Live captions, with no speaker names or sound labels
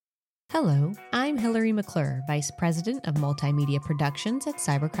Hello, I'm Hilary McClure, Vice President of Multimedia Productions at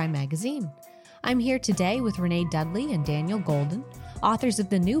Cybercrime Magazine. I'm here today with Renee Dudley and Daniel Golden, authors of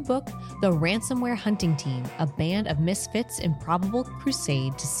the new book, The Ransomware Hunting Team, a band of misfits' improbable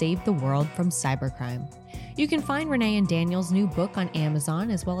crusade to save the world from cybercrime. You can find Renee and Daniel's new book on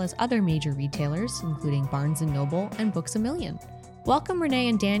Amazon as well as other major retailers, including Barnes & Noble and Books A Million. Welcome, Renee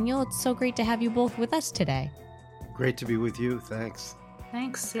and Daniel. It's so great to have you both with us today. Great to be with you. Thanks.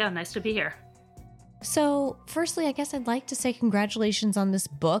 Thanks. Yeah, nice to be here. So, firstly, I guess I'd like to say congratulations on this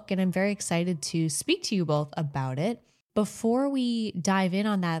book, and I'm very excited to speak to you both about it. Before we dive in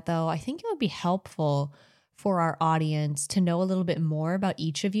on that, though, I think it would be helpful for our audience to know a little bit more about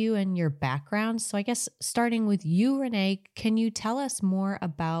each of you and your backgrounds. So, I guess starting with you, Renee, can you tell us more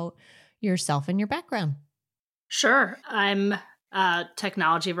about yourself and your background? Sure. I'm a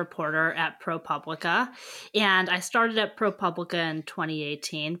technology reporter at ProPublica, and I started at ProPublica in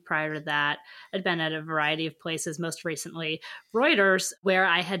 2018. Prior to that, I'd been at a variety of places, most recently Reuters, where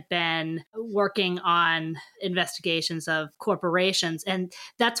I had been working on investigations of corporations. And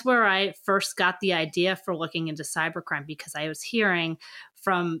that's where I first got the idea for looking into cybercrime, because I was hearing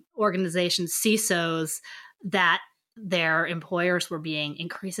from organizations, CISOs, that their employers were being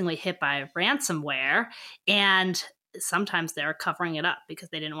increasingly hit by ransomware, and sometimes they're covering it up because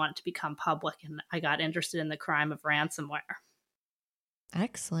they didn't want it to become public. And I got interested in the crime of ransomware.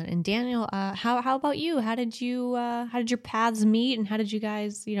 Excellent. And Daniel, how about you? How did your paths meet, and how did you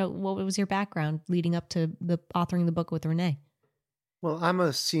guys, what was your background leading up to the authoring the book with Renee? Well, I'm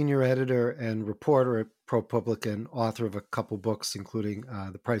a senior editor and reporter at ProPublica and author of a couple books, including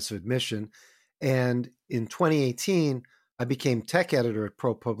The Price of Admission. And in 2018, I became tech editor at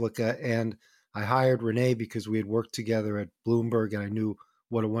ProPublica, and I hired Renee because we had worked together at Bloomberg, and I knew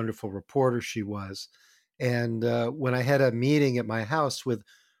what a wonderful reporter she was. And when I had a meeting at my house with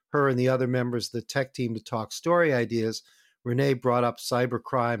her and the other members of the tech team to talk story ideas, Renee brought up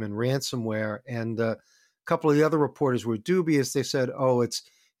cybercrime and ransomware. And a couple of the other reporters were dubious. They said, the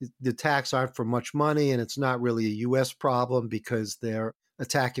attacks aren't for much money, and it's not really a U.S. problem because they're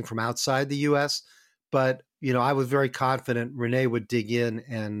attacking from outside the U.S. But, I was very confident Renee would dig in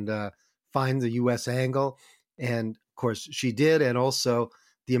and find the U.S. angle. And of course she did. And also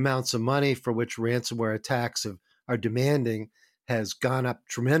the amounts of money for which ransomware attacks are demanding has gone up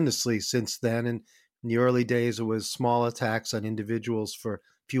tremendously since then. And in the early days, it was small attacks on individuals for a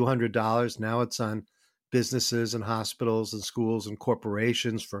few $100s. Now it's on businesses and hospitals and schools and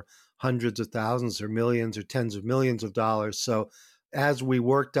corporations for hundreds of thousands or millions or tens of millions of dollars. So as we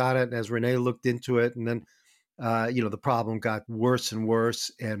worked on it, and as Renee looked into it, and then the problem got worse and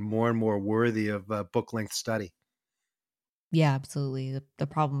worse and more worthy of a book-length study. Yeah, absolutely. The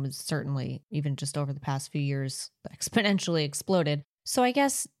problem is certainly, even just over the past few years, exponentially exploded. So I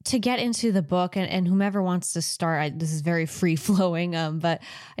guess to get into the book, and whomever wants to start, this is very free-flowing, but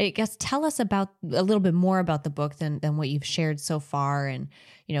I guess tell us about a little bit more about the book than what you've shared so far, and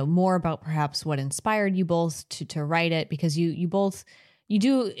more about perhaps what inspired you both to write it, because you both... You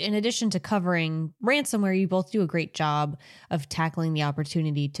do, in addition to covering ransomware, you both do a great job of tackling the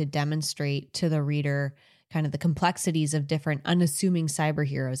opportunity to demonstrate to the reader kind of the complexities of different unassuming cyber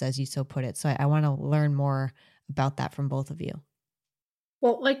heroes, as you so put it. So I want to learn more about that from both of you.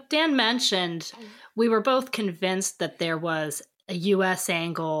 Well, like Dan mentioned, we were both convinced that there was a U.S.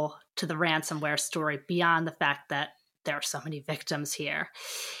 angle to the ransomware story beyond the fact that there are so many victims here.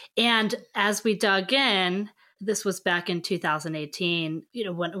 And as we dug in, this was back in 2018,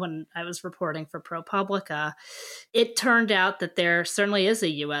 when I was reporting for ProPublica, it turned out that there certainly is a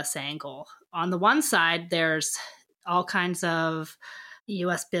U.S. angle. On the one side, there's all kinds of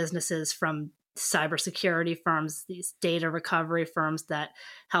U.S. businesses, from cybersecurity firms, these data recovery firms that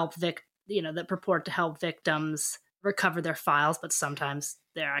help that purport to help victims recover their files, but sometimes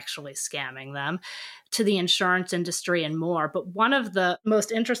they're actually scamming them, to the insurance industry and more. But one of the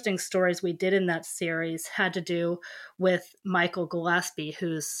most interesting stories we did in that series had to do with Michael Gillespie,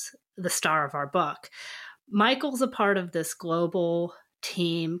 who's the star of our book. Michael's a part of this global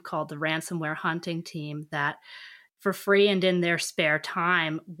team called the Ransomware Hunting Team that, for free and in their spare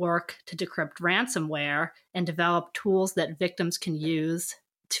time, work to decrypt ransomware and develop tools that victims can use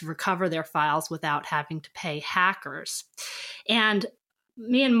to recover their files without having to pay hackers. And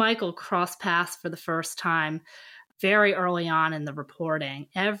me and Michael crossed paths for the first time very early on in the reporting.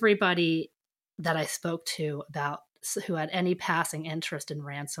 Everybody that I spoke to about who had any passing interest in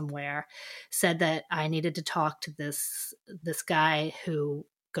ransomware said that I needed to talk to this guy who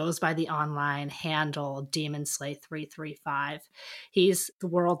goes by the online handle DemonSlay335. He's the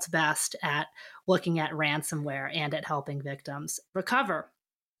world's best at looking at ransomware and at helping victims recover.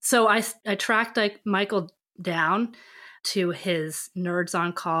 So I tracked Michael down to his Nerds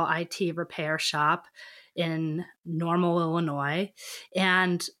on Call IT repair shop in Normal, Illinois.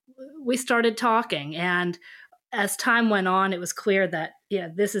 And we started talking. And as time went on, it was clear that,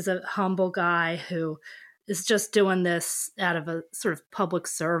 this is a humble guy who is just doing this out of a sort of public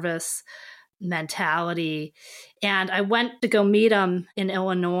service mentality. And I went to go meet him in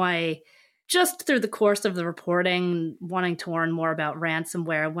Illinois just through the course of the reporting, wanting to learn more about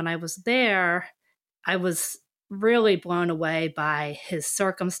ransomware. When I was there, I was really blown away by his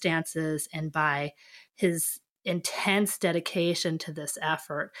circumstances and by his intense dedication to this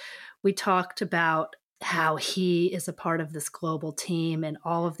effort. We talked about how he is a part of this global team and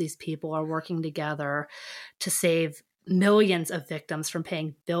all of these people are working together to save millions of victims from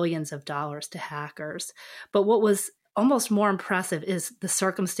paying billions of dollars to hackers. But what was almost more impressive is the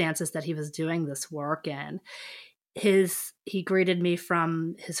circumstances that he was doing this work in. He greeted me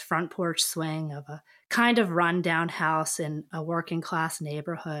from his front porch swing of a kind of rundown house in a working class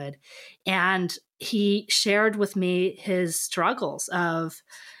neighborhood. And he shared with me his struggles of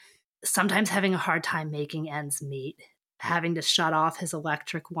sometimes having a hard time making ends meet, having to shut off his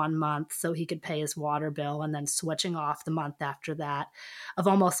electric 1 month so he could pay his water bill and then switching off the month after that, of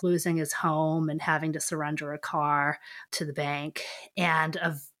almost losing his home and having to surrender a car to the bank, and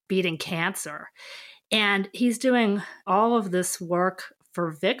of beating cancer. And he's doing all of this work for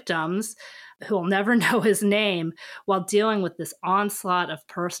victims who will never know his name while dealing with this onslaught of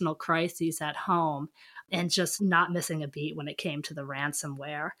personal crises at home and just not missing a beat when it came to the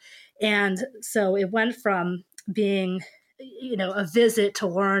ransomware. And so it went from being, a visit to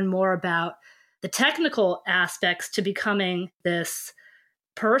learn more about the technical aspects to becoming this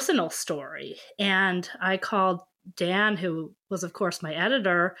personal story. And I called Dan, who was, of course, my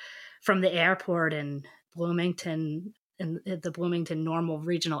editor, from the airport in Bloomington, in the Bloomington Normal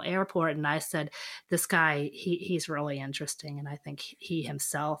Regional Airport. And I said, this guy, he's really interesting. And I think he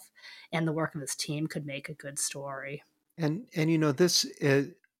himself and the work of his team could make a good story. And this,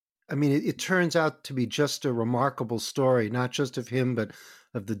 it turns out to be just a remarkable story, not just of him, but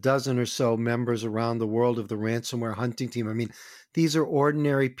of the dozen or so members around the world of the ransomware hunting team. These are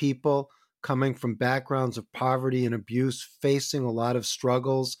ordinary people coming from backgrounds of poverty and abuse, facing a lot of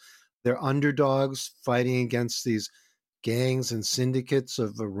struggles. They're underdogs fighting against these gangs and syndicates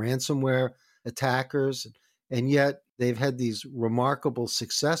of ransomware attackers. And yet they've had these remarkable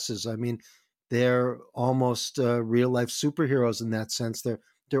successes. They're almost real life superheroes in that sense.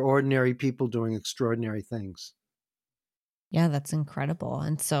 They're ordinary people doing extraordinary things. Yeah, that's incredible.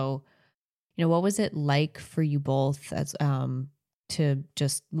 And so, what was it like for you both as to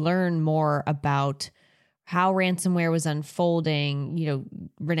just learn more about how ransomware was unfolding?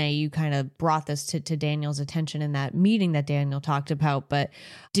 Renee, you kind of brought this to Daniel's attention in that meeting that Daniel talked about, but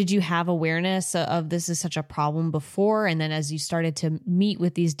did you have awareness of this is such a problem before? And then as you started to meet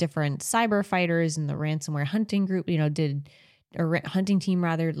with these different cyber fighters and the ransomware hunting group, hunting team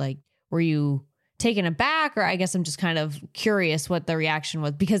rather, were you taken aback? Or I guess I'm just kind of curious what the reaction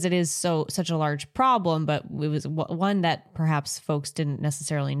was, because it is such a large problem, but it was one that perhaps folks didn't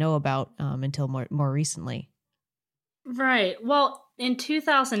necessarily know about until more recently. Right. Well, in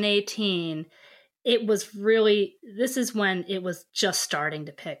 2018, this is when it was just starting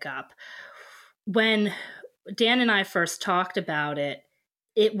to pick up. When Dan and I first talked about it,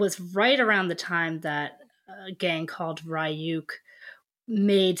 it was right around the time that a gang called Ryuk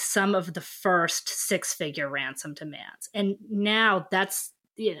made some of the first six-figure ransom demands. And now that's,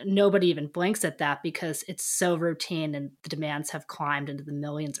 nobody even blinks at that because it's so routine and the demands have climbed into the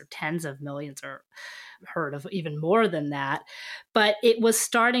millions or tens of millions, or heard of even more than that. But it was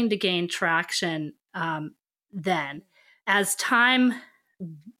starting to gain traction then. As time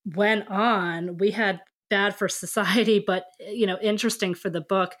went on, we had bad for society, but interesting for the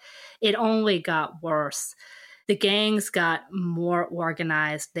book, it only got worse. The gangs got more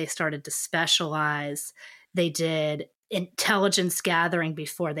organized. They started to specialize. They did intelligence gathering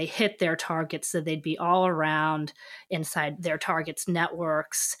before they hit their targets, so they'd be all around inside their targets'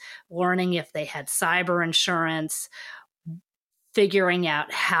 networks, learning if they had cyber insurance, figuring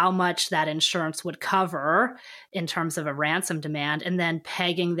out how much that insurance would cover in terms of a ransom demand, and then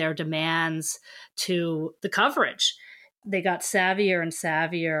pegging their demands to the coverage. They got savvier and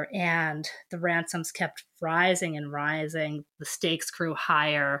savvier, and the ransoms kept rising and rising. The stakes grew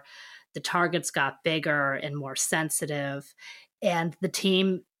higher. The targets got bigger and more sensitive. And the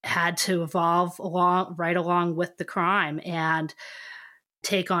team had to evolve right along with the crime and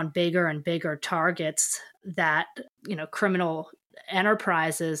take on bigger and bigger targets that, criminal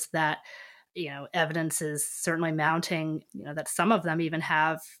enterprises that evidence is certainly mounting, that some of them even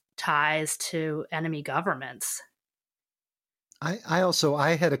have ties to enemy governments.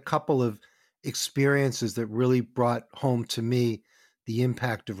 I had a couple of experiences that really brought home to me the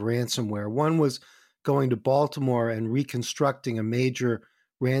impact of ransomware. One was going to Baltimore and reconstructing a major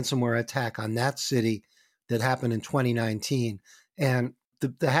ransomware attack on that city that happened in 2019. And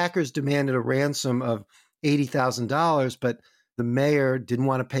the hackers demanded a ransom of $80,000, but the mayor didn't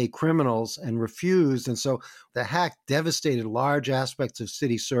want to pay criminals and refused. And so the hack devastated large aspects of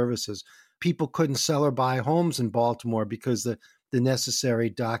city services. People couldn't sell or buy homes in Baltimore because the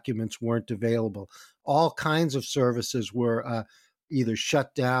necessary documents weren't available. All kinds of services were either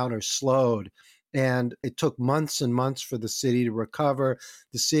shut down or slowed. And it took months and months for the city to recover.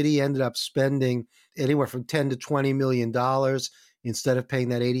 The city ended up spending anywhere from $10 to $20 million instead of paying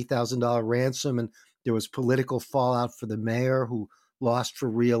that $80,000 ransom. And there was political fallout for the mayor who lost for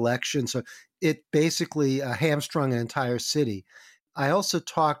re-election. So it basically hamstrung an entire city. I also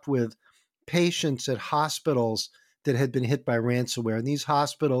talked with patients at hospitals that had been hit by ransomware. And these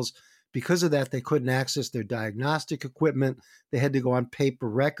hospitals, because of that, they couldn't access their diagnostic equipment. They had to go on paper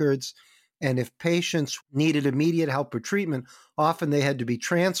records. And if patients needed immediate help or treatment, often they had to be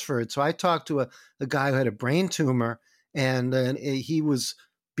transferred. So I talked to a guy who had a brain tumor, and he was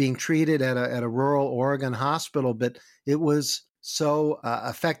being treated at a rural Oregon hospital, but it was so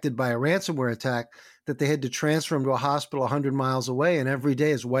affected by a ransomware attack that they had to transfer him to a hospital 100 miles away. And every day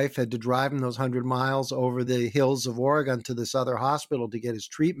his wife had to drive him those 100 miles over the hills of Oregon to this other hospital to get his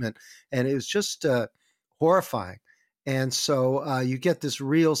treatment. And it was just horrifying. And so you get this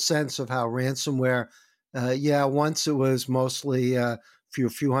real sense of how ransomware, once it was mostly a few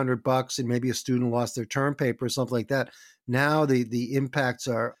 $100 and maybe a student lost their term paper or something like that. Now the impacts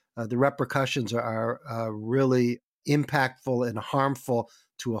are, the repercussions are really impactful and harmful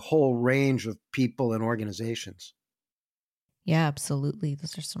to a whole range of people and organizations. Yeah, absolutely.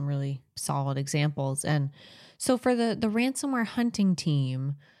 Those are some really solid examples. And so for the ransomware hunting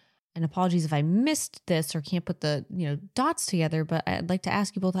team, and apologies if I missed this or can't put the dots together, but I'd like to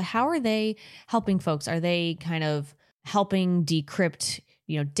ask you both, how are they helping folks? Are they kind of helping decrypt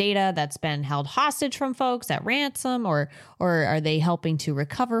data that's been held hostage from folks at ransom, or are they helping to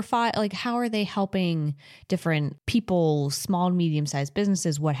recover file? Like, how are they helping different people, small, medium-sized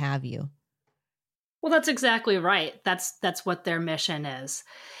businesses, what have you? Well, that's exactly right. That's what their mission is.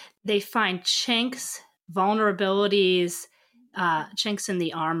 They find chinks, vulnerabilities, chinks in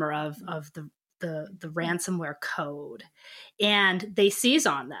the armor of the ransomware code, and they seize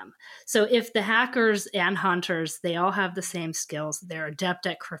on them. So if the hackers and hunters, they all have the same skills. They're adept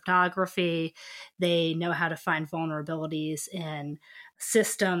at cryptography. They know how to find vulnerabilities in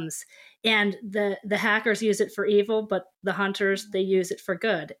systems. And the hackers use it for evil, but the hunters, they use it for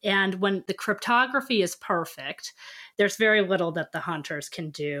good. And when the cryptography is perfect, there's very little that the hunters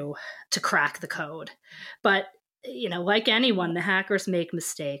can do to crack the code. But like anyone, the hackers make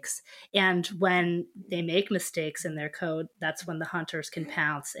mistakes. And when they make mistakes in their code, that's when the hunters can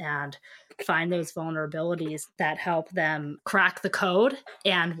pounce and find those vulnerabilities that help them crack the code.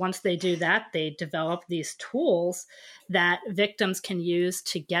 And once they do that, they develop these tools that victims can use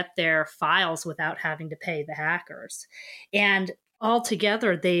to get their files without having to pay the hackers. And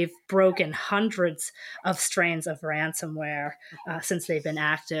altogether, they've broken hundreds of strains of ransomware since they've been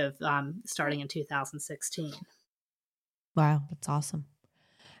active, starting in 2016. Wow, that's awesome.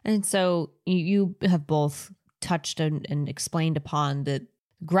 And so you have both touched and explained upon the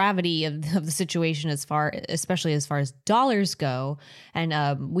gravity of the situation especially as far as dollars go.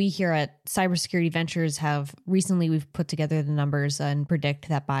 And we here at Cybersecurity Ventures we've put together the numbers and predict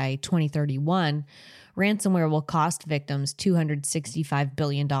that by 2031, ransomware will cost victims $265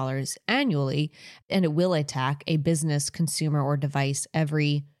 billion annually, and it will attack a business, consumer, or device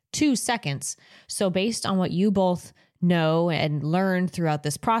every 2 seconds. So based on what you both know and learn throughout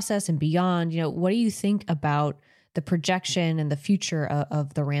this process and beyond, what do you think about the projection and the future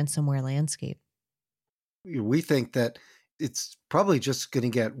of the ransomware landscape? We think that it's probably just going to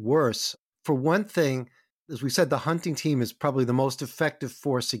get worse. For one thing, as we said, the hunting team is probably the most effective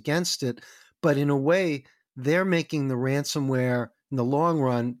force against it, but in a way, they're making the ransomware in the long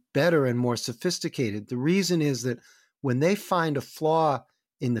run better and more sophisticated. The reason is that when they find a flaw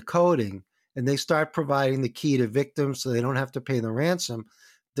in the coding, and they start providing the key to victims so they don't have to pay the ransom,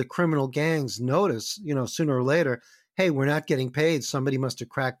 the criminal gangs notice, sooner or later, hey, we're not getting paid. Somebody must have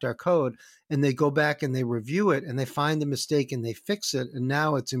cracked our code. And they go back and they review it and they find the mistake and they fix it. And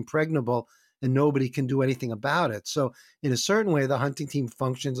now it's impregnable and nobody can do anything about it. So in a certain way, the hunting team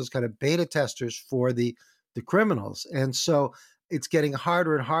functions as kind of beta testers for the criminals. And so it's getting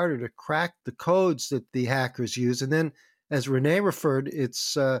harder and harder to crack the codes that the hackers use. And then, as Renee referred,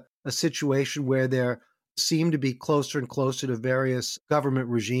 it's a situation where there seem to be closer and closer to various government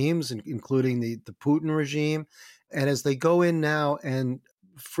regimes, including the Putin regime. And as they go in now and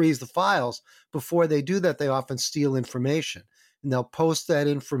freeze the files, before they do that, they often steal information. And they'll post that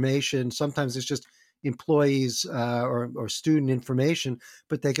information. Sometimes it's just employees or student information,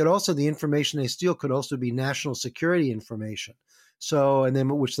 but they could also, the information they steal could also be national security information. So, and then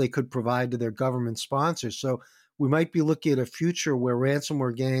which they could provide to their government sponsors. So we might be looking at a future where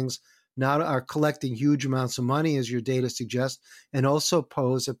ransomware gangs now are collecting huge amounts of money, as your data suggests, and also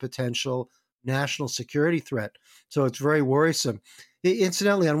pose a potential national security threat. So it's very worrisome.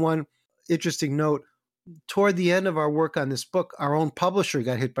 Incidentally, on one interesting note, toward the end of our work on this book, our own publisher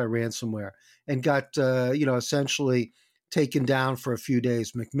got hit by ransomware and got, essentially taken down for a few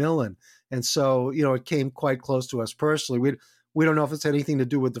days, Macmillan. And so, it came quite close to us personally. We don't know if it's anything to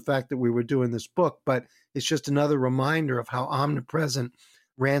do with the fact that we were doing this book, but it's just another reminder of how omnipresent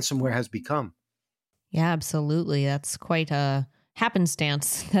ransomware has become. Yeah, absolutely. That's quite a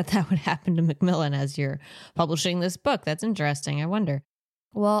happenstance that would happen to Macmillan as you're publishing this book. That's interesting. I wonder.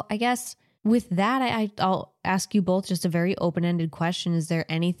 Well, I guess with that, I'll ask you both just a very open-ended question. Is there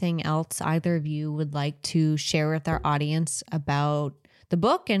anything else either of you would like to share with our audience about the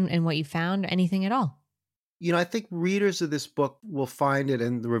book and what you found? Anything at all? I think readers of this book will find it,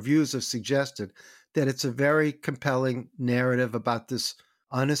 and the reviews have suggested that it's a very compelling narrative about this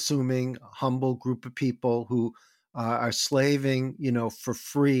unassuming, humble group of people who are slaving, for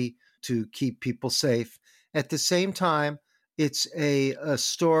free to keep people safe. At the same time, it's a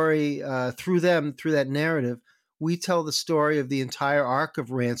story through that narrative. We tell the story of the entire arc of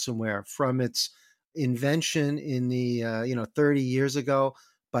ransomware, from its invention in the 30 years ago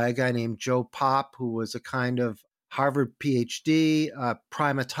by a guy named Joe Popp, who was a kind of Harvard PhD,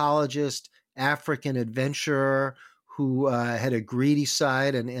 primatologist, African adventurer who had a greedy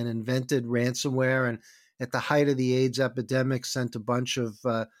side and invented ransomware. And at the height of the AIDS epidemic, sent a bunch of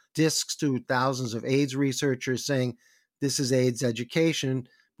discs to thousands of AIDS researchers saying, this is AIDS education.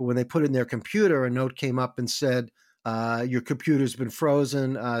 But when they put in their computer, a note came up and said, your computer's been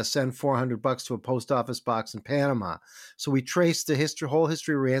frozen. Send $400 to a post office box in Panama. So we traced the whole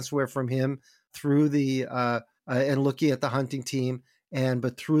history of ransomware from him through the and looking at the hunting team,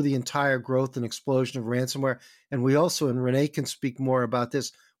 but through the entire growth and explosion of ransomware. And we also, and Renee can speak more about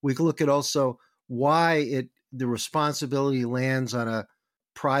this, we can look at also why the responsibility lands on a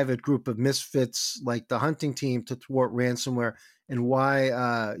private group of misfits like the hunting team to thwart ransomware, and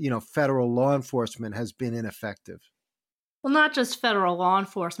why federal law enforcement has been ineffective. Well, not just federal law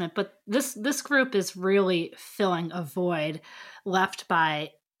enforcement, but this group is really filling a void left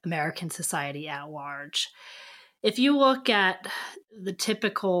by American society at large. If you look at the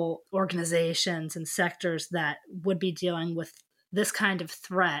typical organizations and sectors that would be dealing with this kind of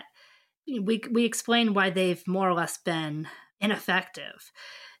threat, we explain why they've more or less been ineffective.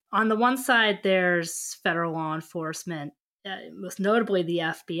 On the one side, there's federal law enforcement, most notably the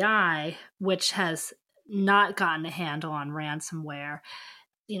FBI, which has not gotten a handle on ransomware.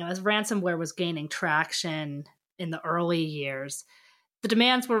 As ransomware was gaining traction in the early years, the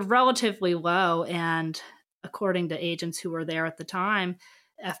demands were relatively low, and according to agents who were there at the time,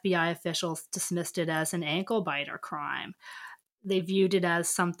 FBI officials dismissed it as an ankle biter crime. They viewed it as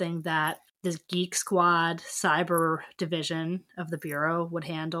something that this Geek Squad cyber division of the Bureau would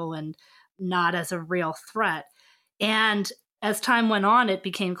handle, and not as a real threat. And as time went on, it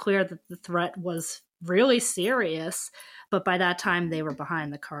became clear that the threat was really serious, but by that time they were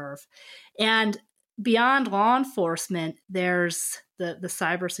behind the curve. And beyond law enforcement, there's the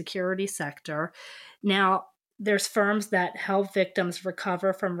cybersecurity sector. Now, there's firms that help victims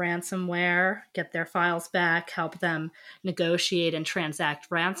recover from ransomware, get their files back, help them negotiate and transact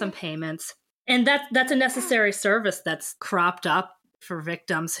ransom payments. And that's a necessary service that's cropped up for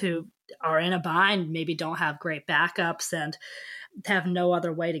victims who are in a bind, maybe don't have great backups, and have no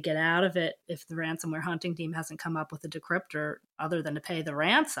other way to get out of it if the ransomware hunting team hasn't come up with a decryptor other than to pay the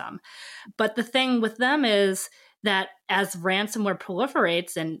ransom. But the thing with them is that as ransomware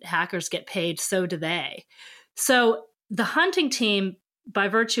proliferates and hackers get paid, so do they. So the hunting team, by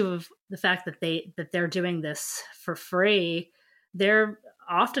virtue of the fact that they're doing this for free, they're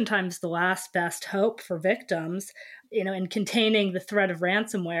oftentimes the last best hope for victims, in containing the threat of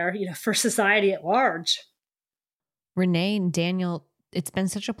ransomware, for society at large. Renee and Daniel, It's been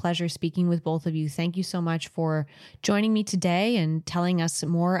such a pleasure speaking with both of you. Thank you so much for joining me today and telling us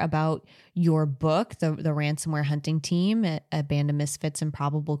more about your book, The Ransomware Hunting Team, a band of misfits'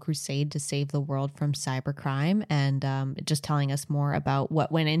 improbable crusade to save the world from cybercrime, and just telling us more about what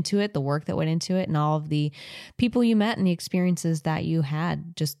went into it, the work that went into it, and all of the people you met and the experiences that you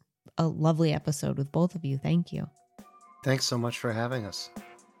had. Just a lovely episode with both of you. Thank you. Thanks so much for having us.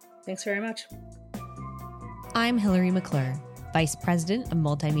 Thanks very much. I'm Hillary McClure, Vice President of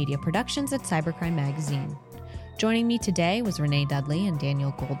Multimedia Productions at Cybercrime Magazine. Joining me today was Renee Dudley and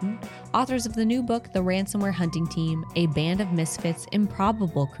Daniel Golden, authors of the new book, The Ransomware Hunting Team, a band of misfits'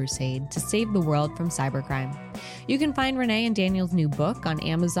 improbable crusade to save the world from cybercrime. You can find Renee and Daniel's new book on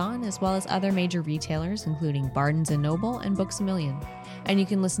Amazon, as well as other major retailers, including Barnes & Noble and Books A Million. And you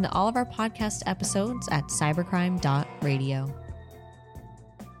can listen to all of our podcast episodes at cybercrime.radio.